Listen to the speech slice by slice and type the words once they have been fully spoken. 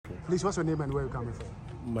Please, what's your name and where are you coming from?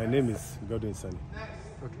 My name is Godwin Sani.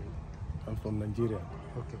 Okay. I'm from Nigeria.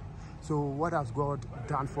 Okay. So what has God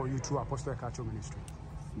done for you through Apostle Ekatso ministry?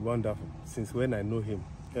 Wonderful. Since when I know him,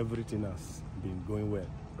 everything has been going well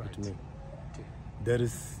with me. Okay. There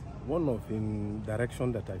is one of him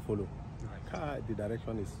direction that I follow. Right. The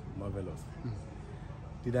direction is marvelous.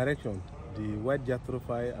 The direction, the white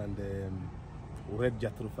jatrophile and the red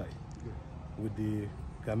jatrophile with the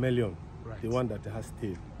chameleon, the one that has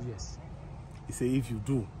tail. Yes. He say if you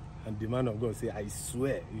do, and the man of God say, I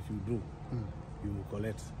swear if you do, you will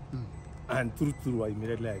collect. And true,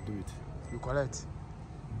 immediately I do it. You collect?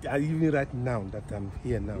 Even right now that I'm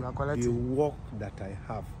here now, you are collecting? the work that I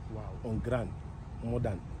have Wow. on ground, more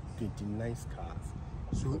than 29 scars.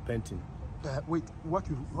 So painting. Wait, what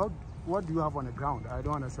do you have on the ground? I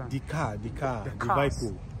don't understand. The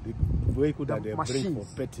vehicle that they bring for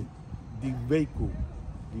petting. The vehicle,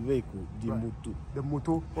 motor. The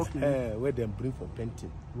motor, okay. Where they bring for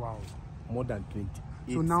painting. Wow. More than 20.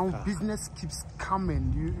 So now business keeps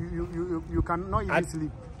coming. You cannot even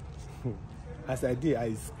sleep. As I did,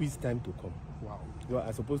 I squeeze time to come. Wow. You know, I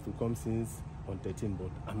was supposed to come since on 13,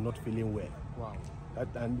 but I'm not feeling well. Wow.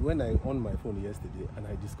 And when I on my phone yesterday and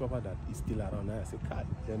I discovered that he's still around, I said, "Kai,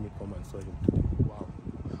 let me come and saw him today." Wow.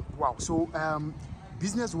 Wow. So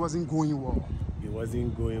business wasn't going well. It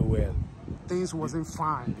wasn't going well. Things wasn't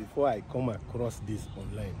fine. Before I come across this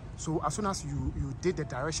online. So as soon as you did the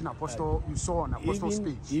direction Apostle, you saw on Apostle's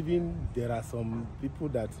page. Even there are some people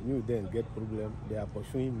that you then get problem. They are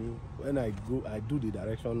pursuing me. When I go, I do the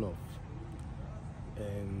direction of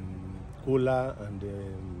cola and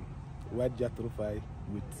white jatrophile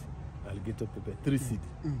with alligator pepper, 3 seed.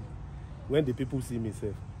 When the people see me,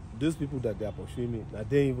 say, those people that they are pursuing me, now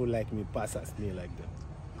they even like me, pass as me like them.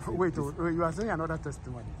 Wait, you are saying another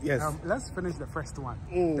testimony. Yes. Let's finish the first one.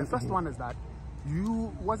 The first one is that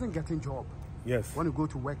you wasn't getting job. Yes. When you go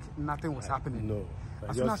to work, nothing was happening. No.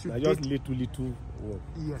 As soon as you did little work.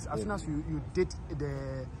 Yes. As soon as you did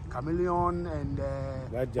the chameleon and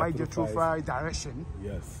white jatrophile direction,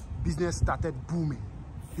 yes, business started booming.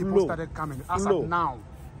 People started coming. As of now,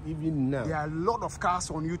 even now, there are a lot of cars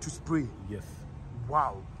on you to spray. Yes.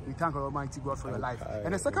 Wow. We thank Almighty God for your life.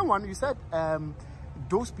 And the second one, you said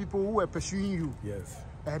those people who were pursuing you. Yes.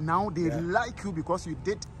 And now they like you because you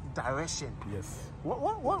did direction. Yes.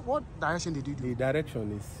 What direction did you do? The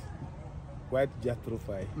direction is white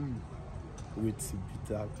jatrophile with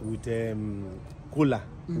cola,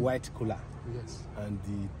 white cola. Yes. And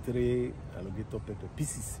the 3 alligator pepper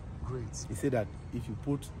pieces. Great. He said that if you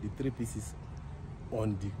put the 3 pieces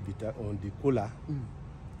on the cola,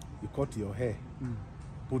 you cut your hair.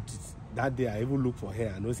 Put it. That day I even look for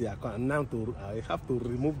hair. I know say I have to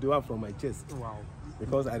remove the one from my chest. Wow.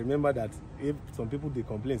 Because I remember that if some people they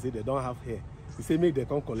complain, say they don't have hair. He say make they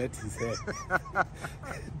come collect his hair.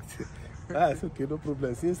 That's okay, no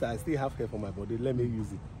problem. Since I still have hair for my body, let me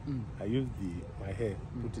use it. I use my hair,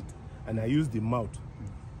 put it, and I use the mouth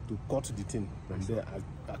to cut the thing from there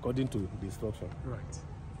according to the instruction. Right.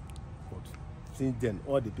 But since then,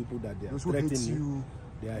 all the people that they are threatening you,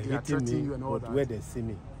 they are hitting me, but where they see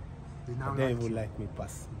me, they even like me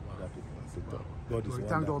pass other people. So God is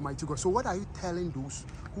thank the Almighty God. So what are you telling those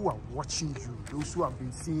who are watching you, those who have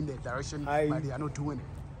been seeing the direction but they are not doing it?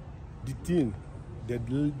 The thing,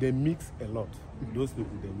 they mix a lot. Those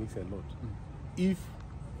people, they mix a lot. If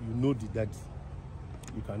you know that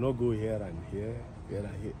you cannot go here and here, here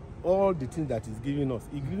and here. All the things that is giving us,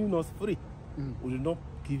 he's giving us free. We did not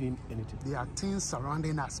give him anything. There are things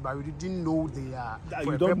surrounding us, but we didn't know they are.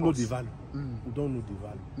 You don't know the value. You don't know the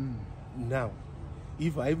value. Now,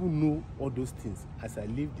 if I even know all those things, as I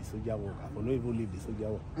leave the soldier work, I will not even leave the soldier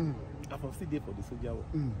work. I will still there for the soldier work.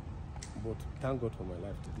 But thank God for my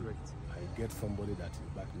life today. Great. I get somebody that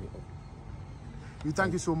will back me up. We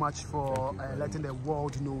thank you so much for letting the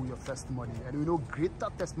world know your testimony. And we know greater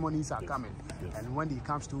testimonies are coming. Yes. And when it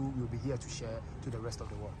comes to, we'll be here to share to the rest of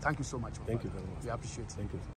the world. Thank you so much. Thank you very much. We appreciate it. Thank you.